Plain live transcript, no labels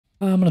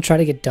I'm gonna try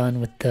to get done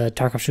with the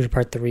Tarkov Shooter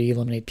Part 3,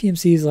 eliminate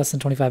PMCs less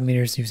than 25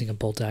 meters using a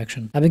bolt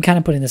action. I've been kind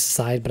of putting this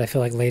aside, but I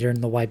feel like later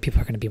in the wipe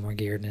people are gonna be more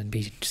geared and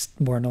be just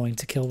more annoying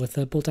to kill with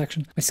the bolt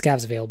action. My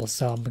scav's available,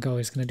 so I'm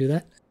always gonna do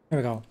that. There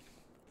we go.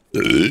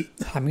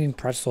 I'm eating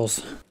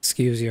pretzels.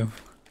 Excuse you.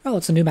 Oh,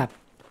 it's a new map.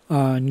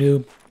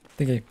 New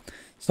thingy.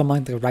 Something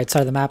like the right side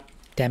of the map.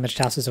 Damaged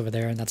houses over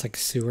there, and that's like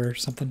sewer or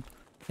something.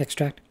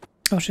 Extract.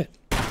 Oh shit.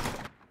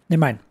 Never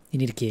mind. You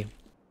need a key.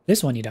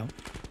 This one you don't.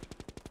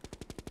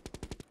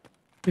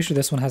 Pretty sure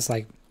this one has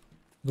like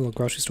a little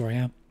grocery store,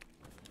 yeah.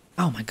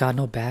 Oh my god,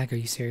 no bag. Are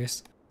you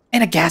serious?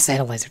 And a gas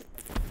analyzer.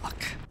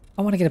 Fuck.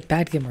 I want to get a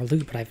bag to get more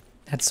loot, but I've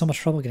had so much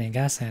trouble getting a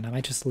gas an. I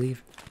might just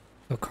leave.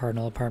 Go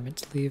Cardinal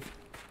Apartments, leave.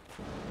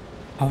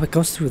 Oh, it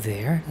goes through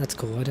there? That's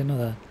cool. I didn't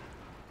know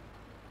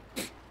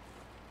that.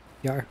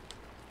 BTR.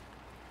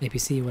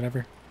 APC,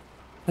 whatever.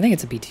 I think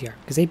it's a BTR.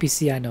 Because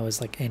APC I know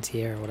is like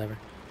anti-air or whatever.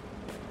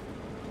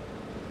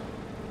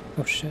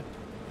 Oh shit.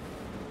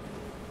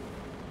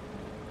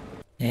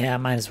 Yeah, I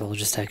might as well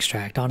just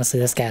extract. Honestly,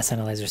 this gas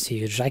analyzer is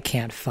huge. I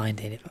can't find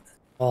it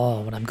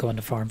all when I'm going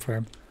to farm for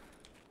him.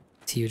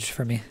 It's huge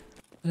for me.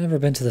 I've never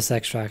been to this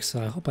extract,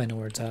 so I hope I know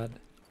where it's at.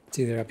 It's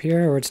either up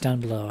here or it's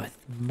down below. It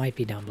might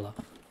be down below.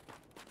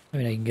 I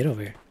mean, I can get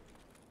over here.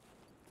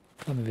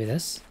 Oh, maybe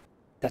this?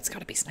 That's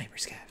gotta be sniper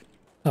scav.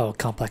 Oh,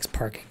 complex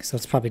parking. So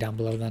it's probably down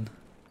below then.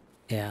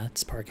 Yeah,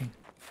 it's parking.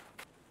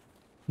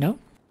 No?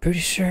 Pretty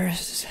sure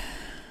it's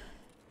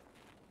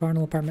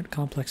Cardinal Apartment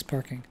complex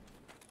parking.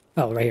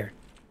 Oh, right here.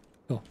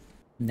 Cool.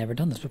 Never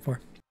done this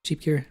before.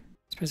 Cheap gear.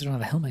 Surprised I don't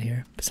have a helmet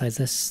here. Besides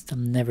this,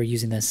 I'm never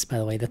using this, by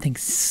the way. The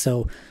thing's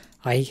so...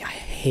 I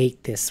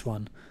hate this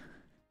one.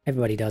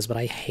 Everybody does, but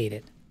I hate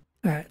it.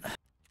 Alright.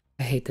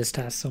 I hate this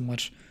task so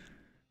much.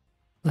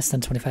 Less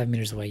than 25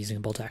 meters away using a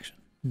bolt action.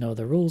 No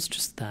other rules,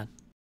 just that.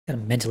 Gotta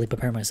mentally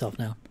prepare myself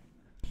now.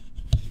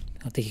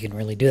 I don't think you can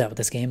really do that with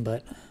this game,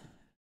 but I'm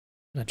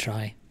gonna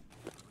try.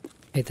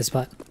 Hate this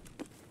spot.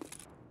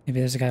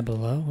 Maybe there's a guy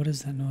below? What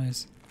is that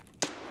noise?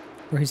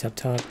 Or he's up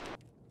top.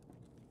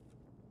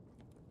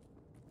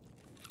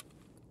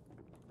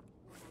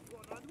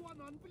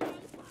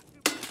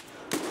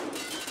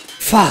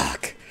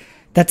 Fuck!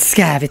 That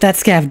scav, if that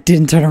scav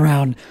didn't turn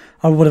around,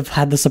 I would have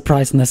had the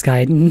surprise on this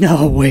guy.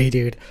 No way,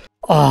 dude.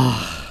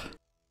 Oh.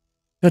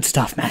 Good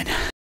stuff, man.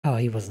 Oh,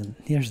 he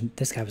wasn't.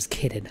 This guy was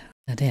kidded.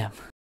 Oh, damn.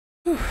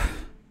 Whew.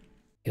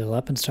 Heal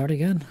up and start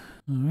again.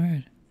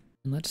 Alright.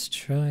 Let's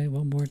try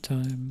one more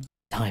time.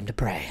 Time to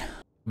pray.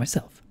 For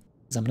myself.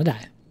 Because I'm gonna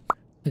die.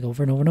 Like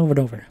over and over and over and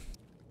over.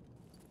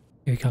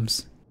 Here he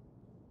comes.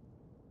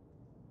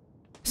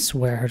 I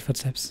swear I heard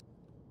footsteps.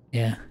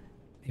 Yeah.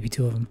 Maybe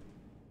two of them.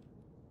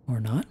 Or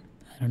not.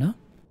 I don't know.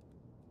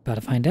 About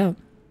to find out.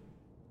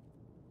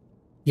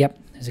 Yep.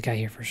 There's a guy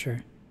here for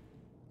sure.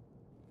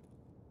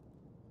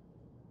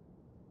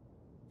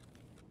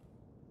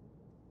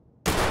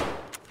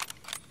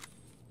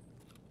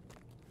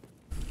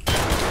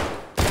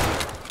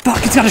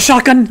 Fuck, he's got a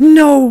shotgun!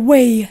 No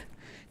way!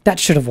 That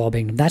should have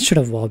wallbanged him. That should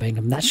have wallbanged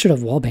him. That should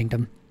have wallbanged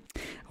him.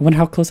 I wonder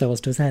how close I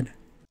was to his head.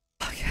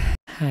 Fuck.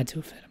 I had to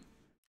have hit him.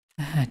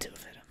 I had to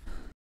have hit him.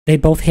 They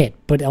both hit,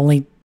 but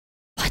only...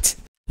 What?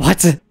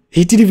 What?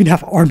 He didn't even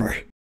have armor.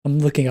 I'm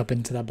looking up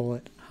into that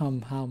bullet.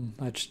 How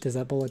much does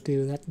that bullet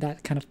do? That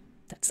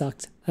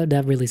sucked.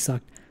 That really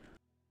sucked.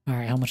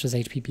 Alright, how much does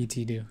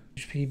HPBT do?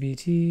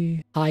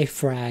 HPBT... High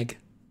frag.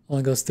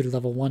 Only goes through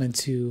level 1 and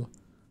 2.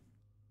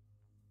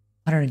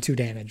 102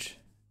 damage.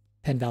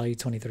 Pen value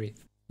 23.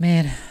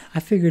 Man, I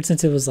figured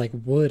since it was like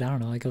wood, I don't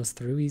know, it goes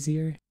through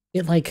easier.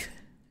 It like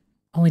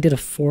only did a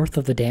fourth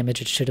of the damage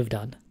it should have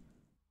done.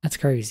 That's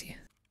crazy.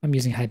 I'm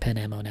using high pen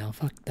ammo now.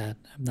 Fuck that.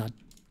 I'm not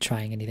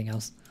trying anything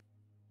else.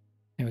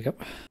 There we go.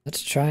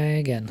 Let's try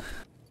again.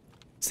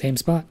 Same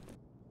spot.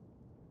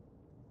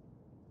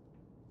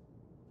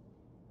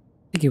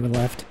 I think he went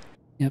left.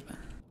 Yep.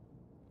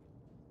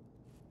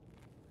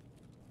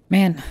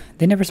 Man,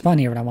 they never spawn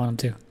here when I want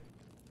them to.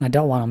 I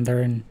don't want them.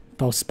 They're in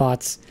both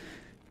spots.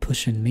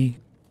 Pushing me.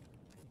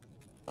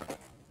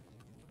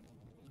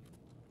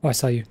 Oh, I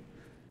saw you.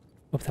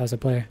 Hope that was a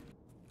player.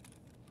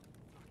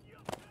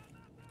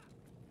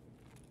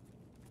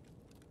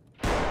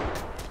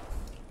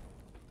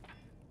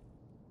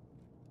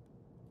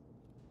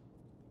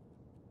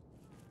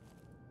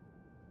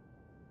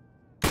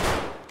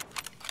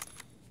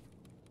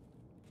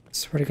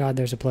 Swear to God,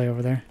 there's a player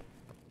over there.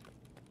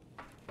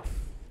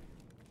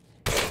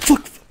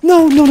 Fuck!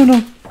 No, no, no,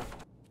 no!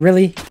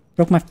 Really?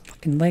 Broke my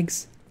fucking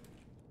legs?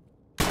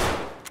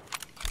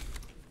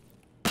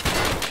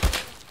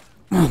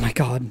 Oh my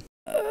god.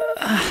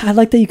 I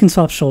like that you can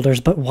swap shoulders,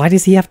 but why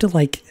does he have to,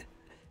 like,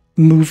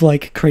 move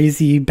like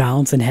crazy,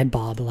 bounce, and head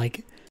bob?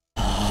 Like,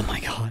 oh my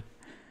god.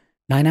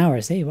 9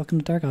 hours. Hey, welcome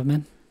to Tarkov,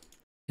 man.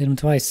 Hit him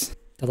twice.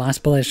 The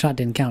last bullet I shot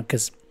didn't count,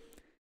 because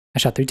I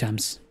shot 3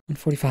 times.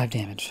 145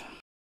 damage.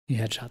 He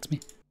headshots me.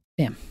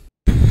 Damn.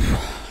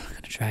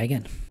 Gotta try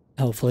again.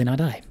 Hopefully not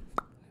die.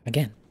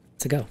 Again.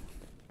 Let's go.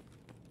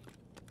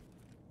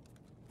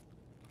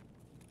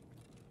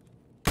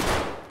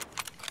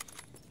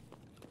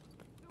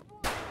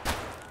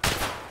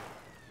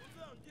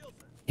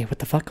 Hey, what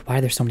the fuck? Why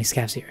are there so many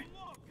scavs here?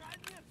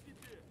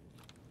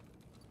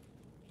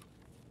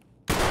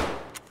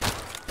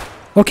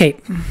 Okay.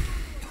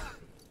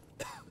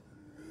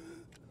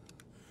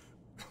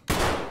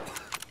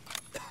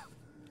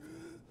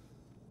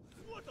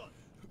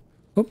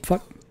 Oh,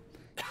 fuck.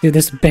 Dude,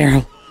 this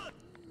barrel.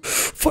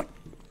 Fuck.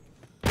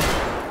 I'm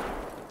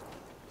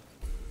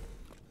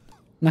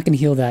not gonna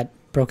heal that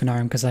broken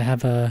arm because I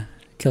have a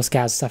kill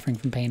scavs suffering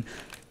from pain.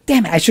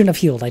 Damn it, I shouldn't have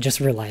healed. I just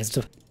realized.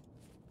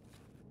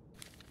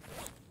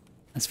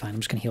 That's fine. I'm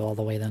just gonna heal all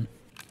the way then.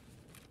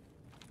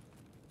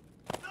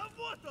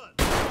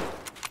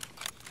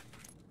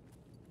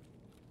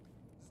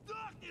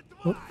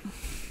 Oh.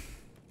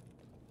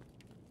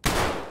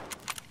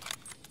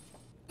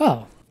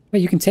 Oh,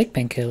 wait, you can take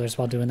painkillers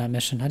while doing that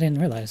mission. I didn't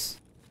realize.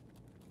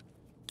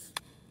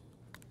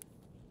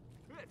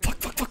 Fuck,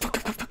 fuck, fuck, fuck,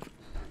 fuck, fuck.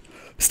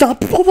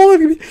 Stop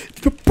following me!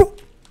 Bro.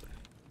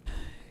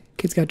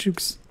 Kid's got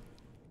jukes.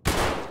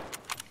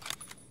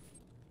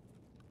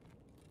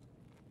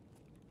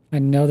 I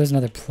know there's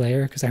another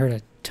player because I heard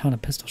a ton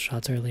of pistol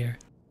shots earlier.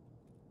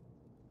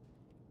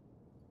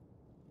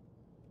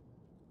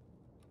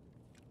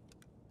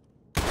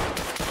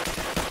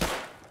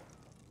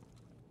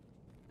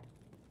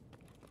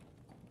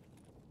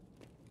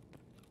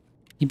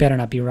 You better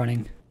not be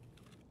running.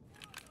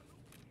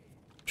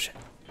 Shit.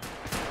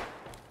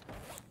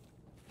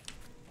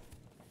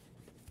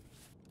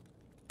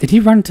 Did he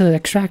run to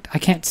extract? I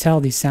can't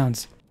tell these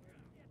sounds.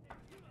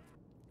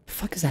 The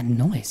fuck is that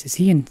noise? Is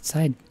he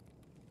inside?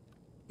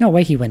 No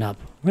way he went up.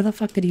 Where the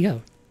fuck did he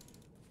go?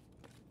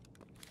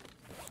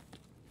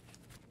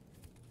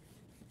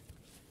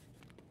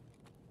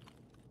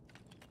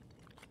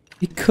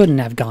 He couldn't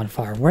have gone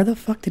far. Where the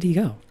fuck did he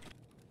go?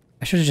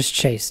 I should have just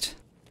chased.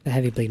 The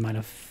heavy bleed might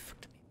have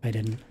fucked me if I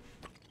didn't.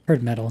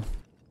 Heard metal.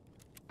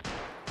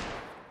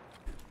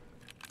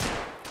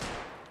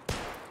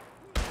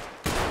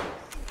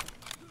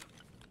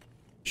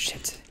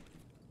 Shit.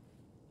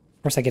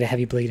 Of course I get a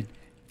heavy bleed.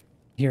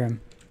 Hear him.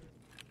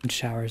 In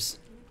showers.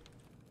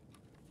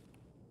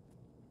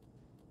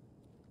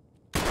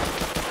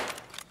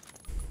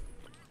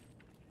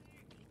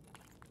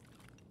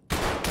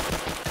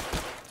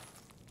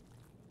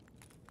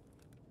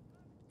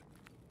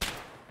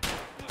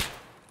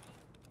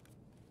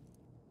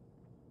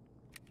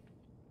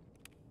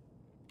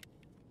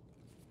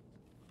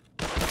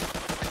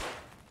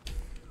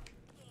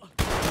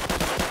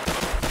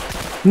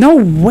 No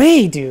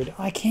way, dude!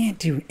 I can't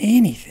do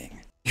anything.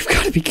 You've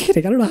got to be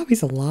kidding. I don't know how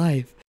he's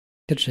alive.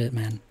 Good shit,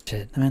 man.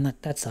 Shit. I mean,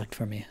 that sucked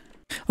for me.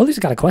 Well, at least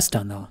I got a quest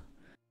done, though.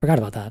 Forgot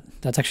about that.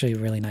 That's actually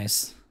really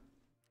nice.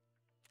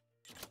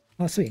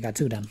 Oh, sweet. Got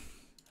 2 done.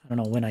 I don't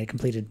know when I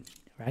completed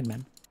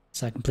Ragman.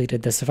 So I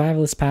completed the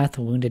Survivalist Path,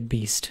 Wounded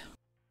Beast.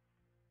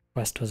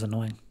 Quest was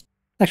annoying.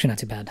 Actually, not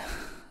too bad.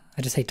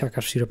 I just hate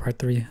Tarkov Shooter Part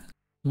 3. I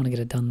want to get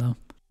it done, though.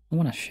 I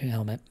want a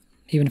helmet.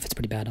 Even if it's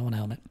pretty bad, I want a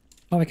helmet.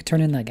 Oh, I could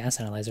turn in that gas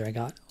analyzer I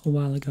got a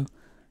while ago.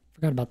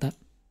 Forgot about that.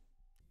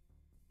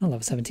 Oh, level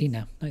 17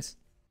 now. Nice.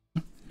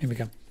 Here we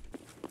go.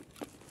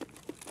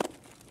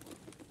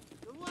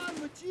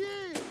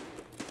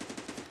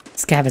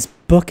 Scav is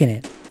booking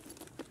it.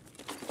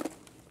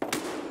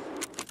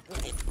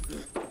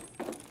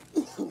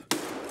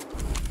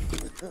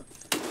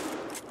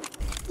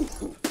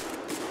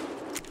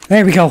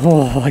 There we go.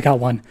 Oh, I got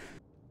one.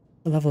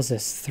 What level is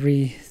this?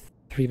 3,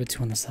 but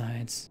 2 on the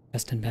sides.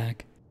 Chest and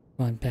back.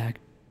 One back.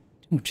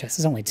 Ooh, chest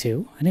is only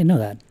 2. I didn't know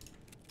that.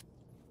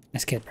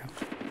 Nice kid, bro.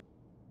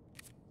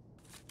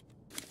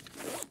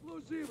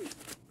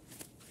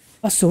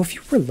 Oh, so if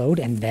you reload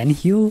and then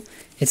heal,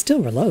 it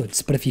still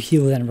reloads. But if you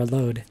heal and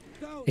reload,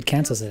 it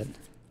cancels it.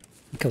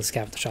 I'll kill the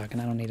scav with the shotgun.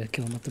 I don't need to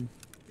kill him with the...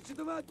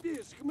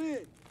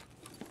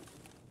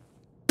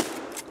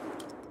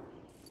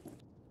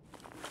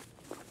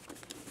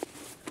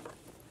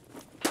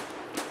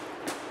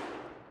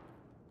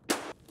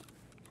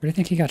 Where do you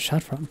think he got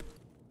shot from?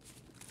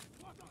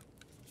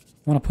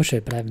 I want to push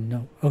it, but I have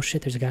no... Oh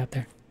shit, there's a guy up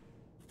there.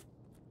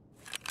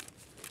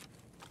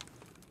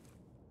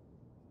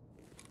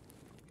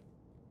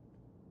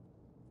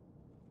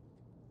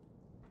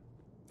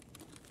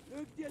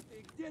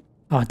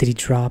 Oh, did he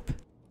drop?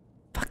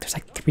 Fuck, there's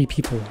like 3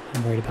 people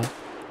I'm worried about.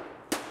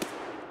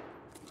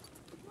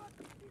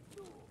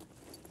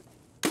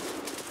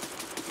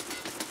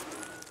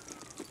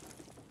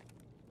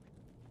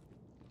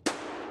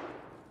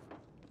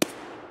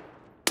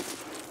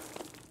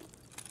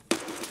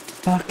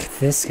 Fuck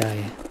this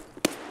guy.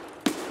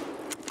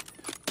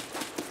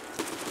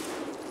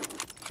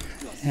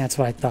 That's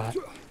what I thought.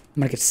 I'm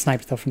gonna get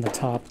sniped though from the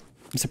top.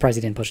 I'm surprised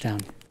he didn't push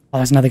down. Oh,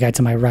 there's another guy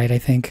to my right, I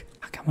think.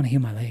 Fuck, I want to heal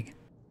my leg.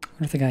 I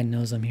wonder if the guy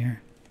knows I'm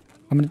here.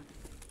 I'm gonna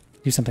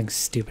do something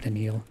stupid and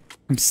heal.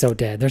 I'm so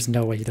dead. There's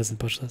no way he doesn't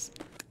push this.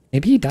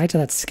 Maybe he died to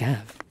that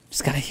scav.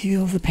 Just gotta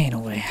heal the pain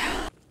away.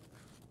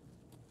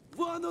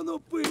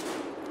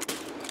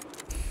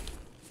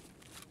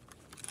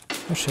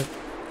 Oh shit.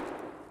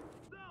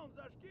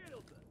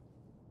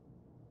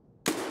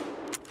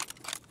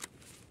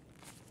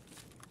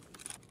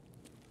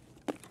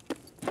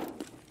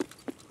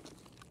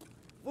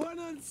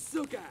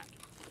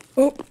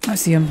 Oh, I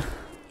see him.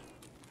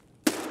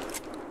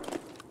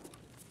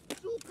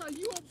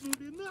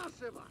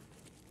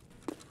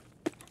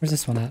 Where's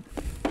this one at?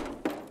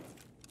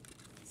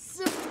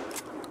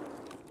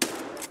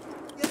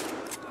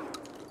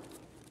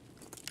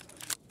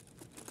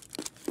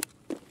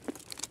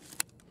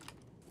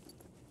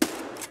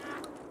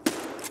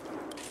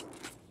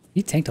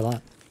 He tanked a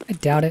lot. I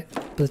doubt it,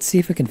 but let's see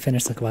if we can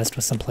finish the quest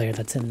with some player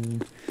that's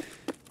in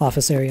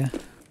office area.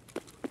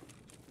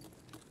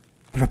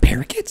 A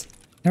repair kit?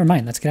 Never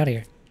mind, let's get out of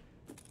here.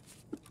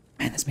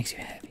 Man, this makes you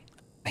heavy.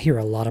 I hear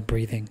a lot of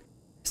breathing.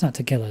 It's not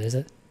tequila, is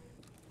it?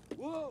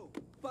 Oh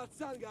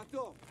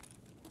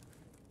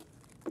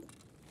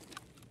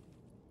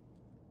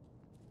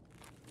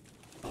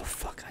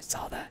fuck, I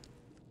saw that.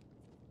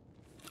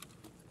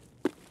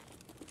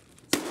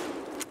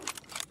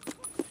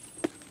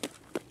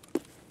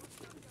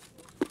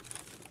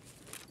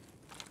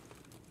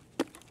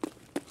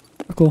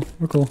 We're cool,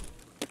 we're cool.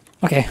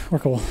 Okay, we're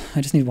cool.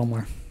 I just need one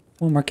more.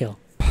 One more kill.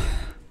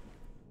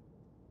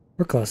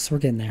 We're close, we're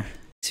getting there.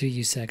 2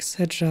 U6,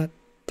 headshot,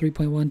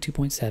 3.1,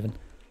 2.7.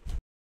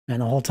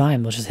 And the whole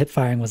time, just hip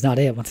firing was not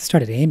it. Once I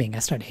started aiming, I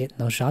started hitting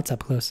those shots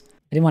up close.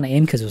 I didn't want to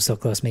aim because it was so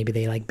close. Maybe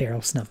they like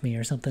barrel snuffed me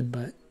or something,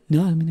 but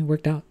no, I mean, it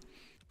worked out.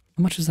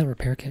 How much is that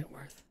repair kit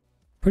worth?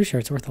 Pretty sure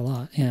it's worth a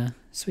lot. Yeah,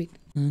 sweet.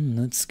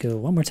 Let's go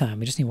one more time.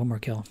 We just need one more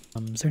kill.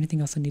 Is there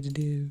anything else I need to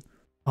do?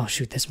 Oh,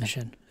 shoot, this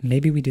mission.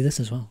 Maybe we do this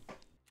as well.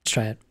 Let's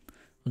try it.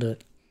 We'll do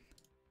it.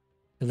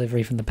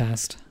 Delivery from the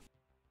past.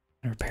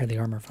 I repair the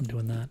armor if I'm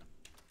doing that.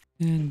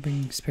 And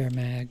bring spare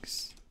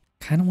mags.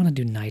 Kind of want to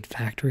do Night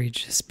Factory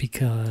just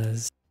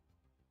because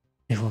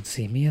they won't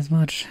see me as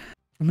much.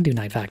 I'm gonna do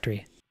Night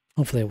Factory.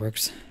 Hopefully it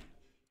works. It's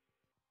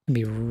gonna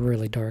be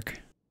really dark.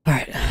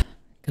 Alright.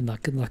 Good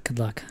luck, good luck, good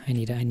luck. I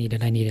need it, I need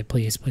it, I need it.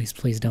 Please, please,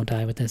 please don't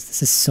die with this.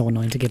 This is so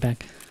annoying to get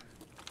back.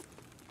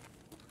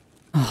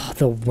 Oh,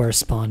 the worst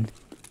spawn.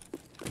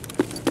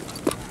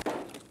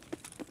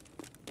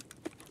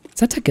 Is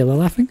that Tequila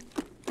laughing?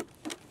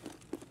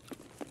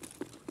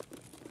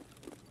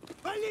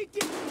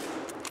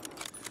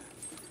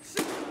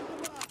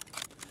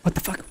 What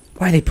the fuck?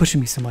 Why are they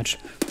pushing me so much?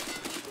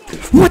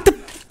 What the?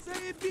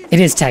 It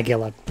is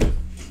Tagilla.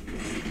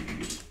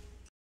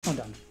 I'm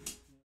done.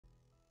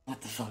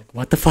 What the fuck?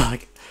 What the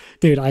fuck?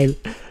 Dude, I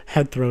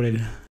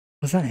head-throated.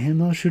 Was that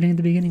him I was shooting at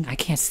the beginning? I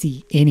can't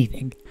see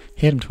anything.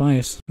 Hit him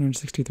twice.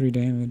 163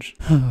 damage.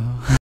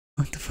 Oh,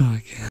 what the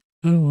fuck?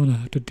 I don't want to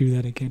have to do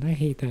that again. I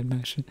hate that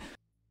mission.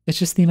 It's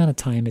just the amount of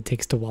time it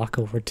takes to walk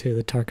over to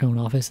the Tarkov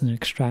office and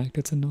extract.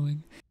 It's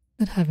annoying.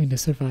 And having to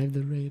survive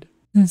the raid.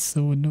 It's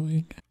so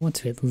annoying. I want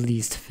to at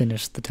least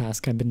finish the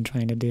task I've been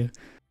trying to do.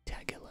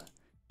 Tagilla.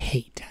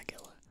 Hate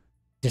Tagilla.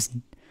 Just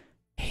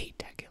hate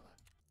Tagilla.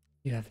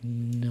 You have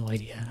no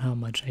idea how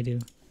much I do.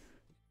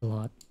 A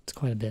lot. It's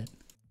quite a bit.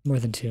 More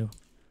than 2.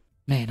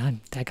 Man,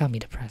 that got me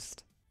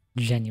depressed.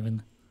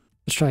 Genuine.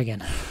 Let's try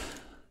again.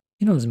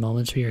 You know those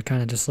moments where you're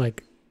kind of just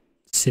like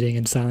sitting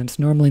in silence?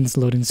 Normally in this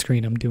loading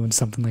screen I'm doing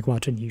something like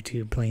watching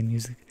YouTube, playing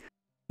music.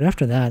 But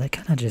after that, it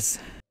kind of just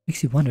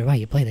makes you wonder why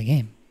you play the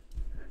game.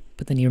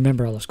 But then you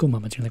remember all the school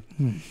moments. You're like,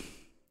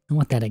 I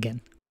want that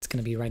again. It's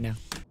gonna be right now.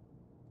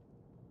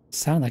 It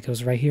sounded like it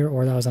was right here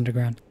or that was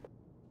underground.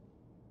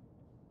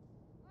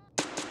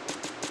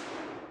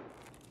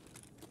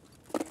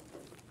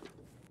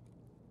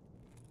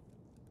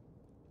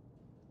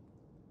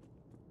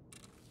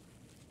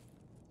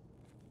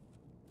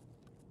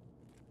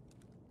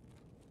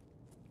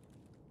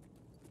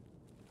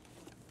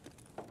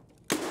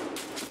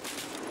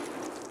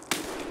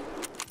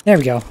 There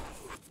we go.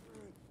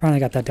 Finally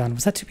got that done.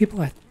 Was that 2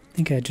 people? I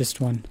think I had just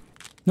 1.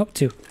 Nope,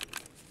 2.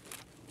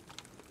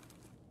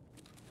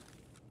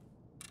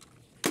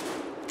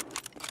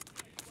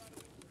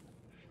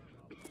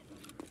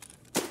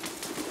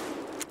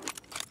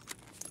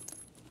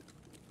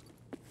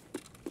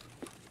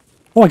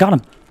 Oh, I got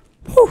him!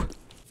 Whew!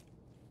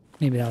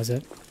 Maybe that was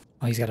it.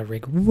 Oh, he's got a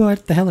rig.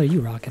 What the hell are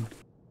you rocking?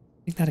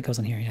 I think that it goes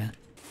in here, yeah.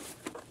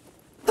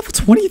 Level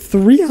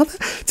 23?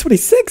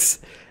 26?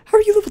 How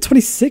are you level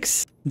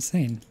 26?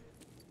 Insane.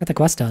 Got the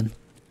quest done.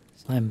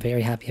 So I'm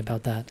very happy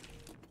about that.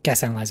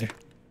 Gas analyzer.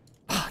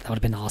 Oh, that would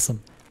have been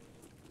awesome.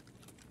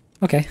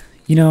 Okay.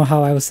 You know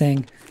how I was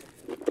saying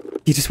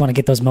you just want to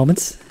get those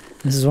moments?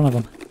 This is one of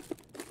them.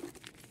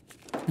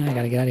 Now I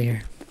gotta get out of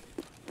here.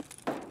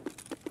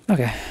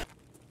 Okay.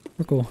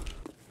 We're cool.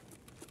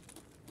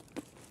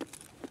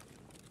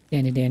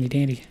 Dandy, dandy,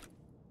 dandy.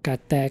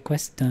 Got that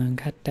quest done.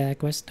 Got that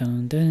quest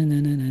done.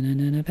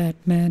 Da-na-na-na-na-na-na,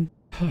 Batman.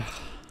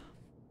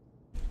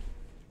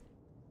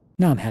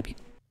 Now I'm happy.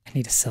 I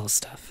need to sell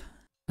stuff,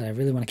 but I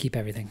really want to keep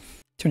everything.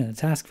 Turn in the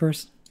task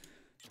first.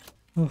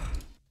 Oh.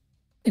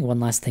 I think one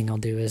last thing I'll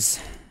do is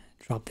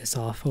drop this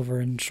off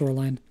over in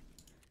Shoreline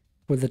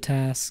for the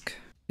task.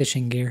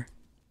 Fishing gear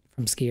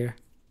from Skier.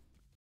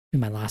 Do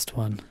my last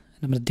one.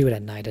 And I'm going to do it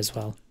at night as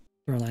well.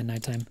 Shoreline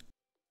nighttime.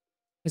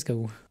 Let's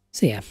go.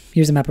 So yeah,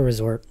 here's a map of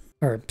resort.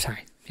 Or,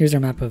 sorry. Here's our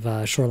map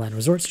of Shoreline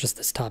Resorts, just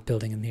this top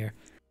building in here.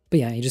 But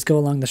yeah, you just go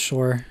along the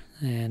shore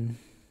and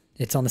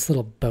it's on this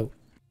little boat.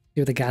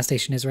 See where the gas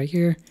station is right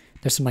here?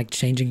 There's some like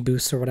changing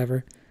booths or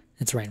whatever.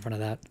 It's right in front of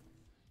that.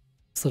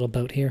 This little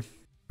boat here.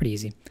 Pretty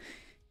easy.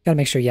 Gotta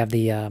make sure you have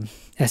the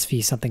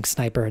SV something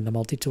sniper and the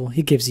multi-tool.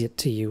 He gives it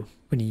to you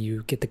when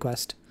you get the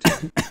quest.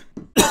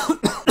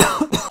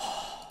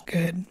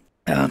 Good.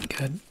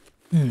 Good.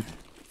 I'm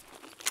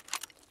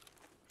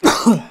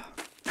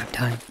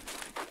dying.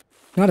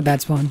 Not a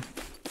bad spawn,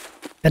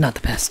 but not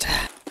the best.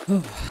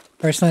 Oh.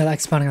 Personally, I like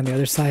spawning on the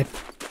other side.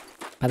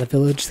 By the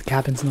village, the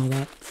cabins and all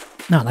that.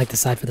 Not like the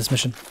side for this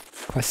mission.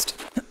 Quest.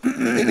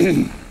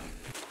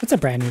 What's a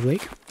brand new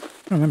lake?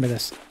 I don't remember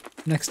this.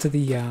 Next to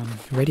the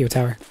radio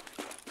tower.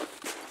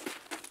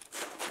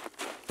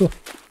 Ooh,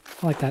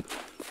 I like that.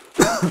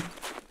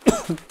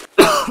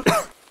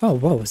 Oh,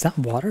 whoa, is that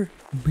water?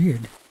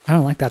 Weird. I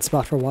don't like that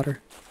spot for water.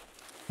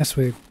 That's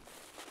weird.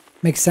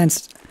 Makes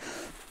sense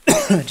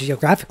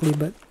geographically,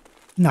 but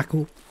not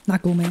cool.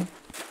 Not cool, man.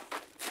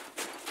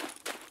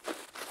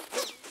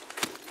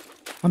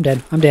 I'm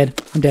dead. I'm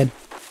dead. I'm dead.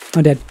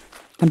 I'm dead.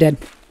 I'm dead.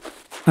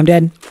 I'm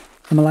dead.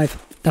 I'm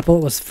alive. That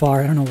bullet was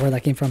far. I don't know where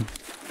that came from.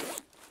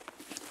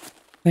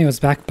 I think it was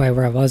back by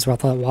where I was, where I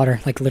thought water,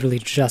 like literally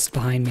just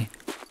behind me.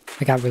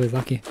 I got really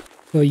lucky.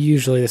 Well,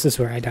 usually this is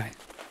where I die.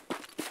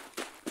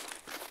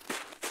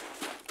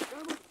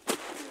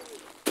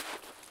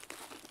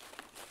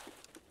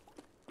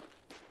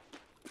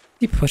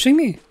 He pushing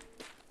me?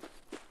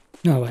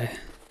 No way.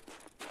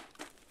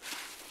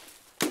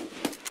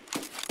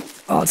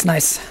 Oh, it's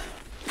nice.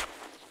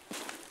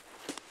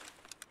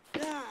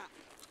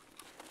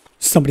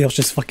 Somebody else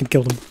just fucking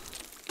killed him.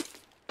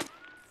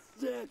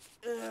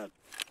 I'm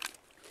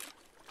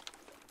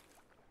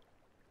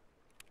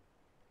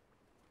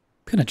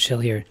gonna chill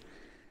here.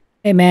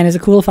 Hey man, is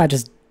it cool if I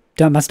just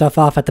dump my stuff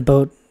off at the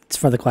boat? It's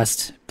for the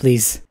quest.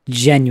 Please.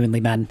 Genuinely,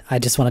 man. I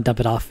just want to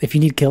dump it off. If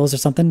you need kills or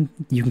something,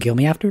 you can kill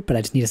me after, but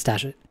I just need to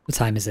stash it. What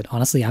time is it?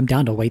 Honestly, I'm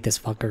down to wait this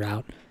fucker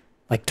out.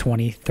 Like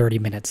 20, 30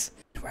 minutes.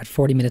 We're at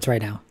 40 minutes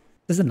right now.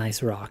 This is a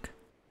nice rock.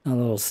 A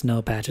little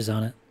snow patches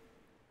on it.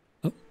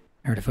 Oh,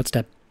 I heard a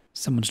footstep.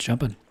 Someone's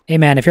jumping. Hey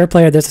man, if you're a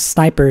player, there's a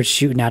sniper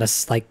shooting at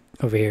us, like,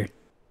 over here.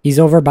 He's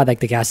over by, like,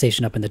 the gas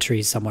station up in the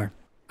trees somewhere.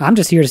 I'm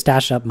just here to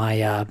stash up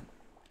my,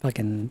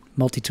 fucking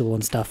multi-tool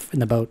and stuff in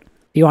the boat.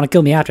 If you want to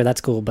kill me after,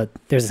 that's cool, but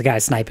there's a guy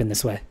sniping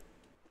this way.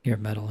 You're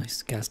metal,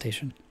 he's gas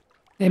station.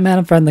 Hey man,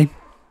 I'm friendly.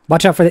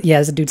 Watch out for the— yeah,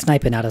 there's a dude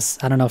sniping at us.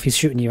 I don't know if he's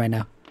shooting you right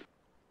now.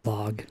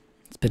 Log.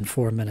 It's been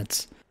 4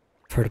 minutes.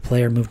 I've heard a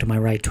player move to my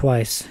right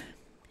twice.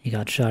 He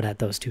got shot at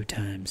those 2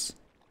 times.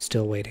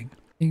 Still waiting.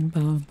 Bing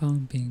bong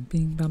bong bing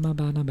bing bong bong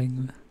bong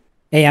bing.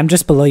 Hey, I'm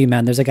just below you,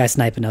 man. There's a guy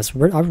sniping us.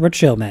 We're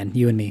chill, man.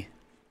 You and me.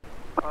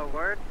 Oh,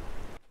 word?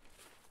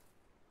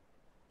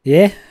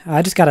 Yeah,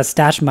 I just gotta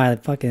stash my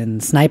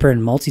fucking sniper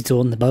and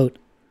multi-tool in the boat.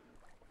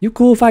 You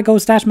cool if I go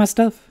stash my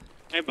stuff?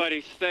 Hey,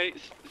 buddy, stay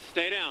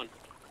down.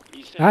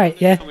 You stay Alright,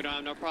 down, yeah. we don't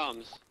have no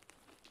problems.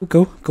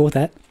 Cool, cool with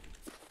that.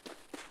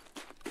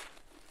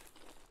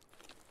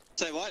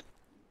 Say what?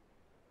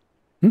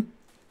 Hmm?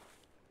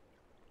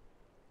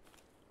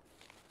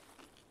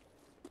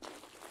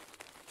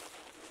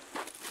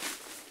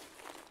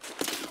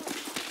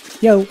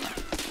 Yo.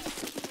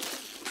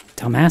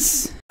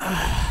 Dumbass.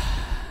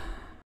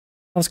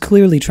 I was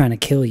clearly trying to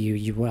kill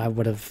you. I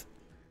would have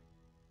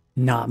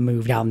not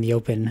moved out in the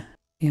open.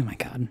 Oh my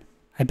god.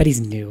 I bet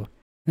he's new.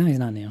 No, he's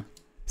not new.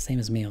 Same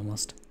as me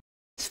almost.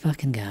 This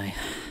fucking guy.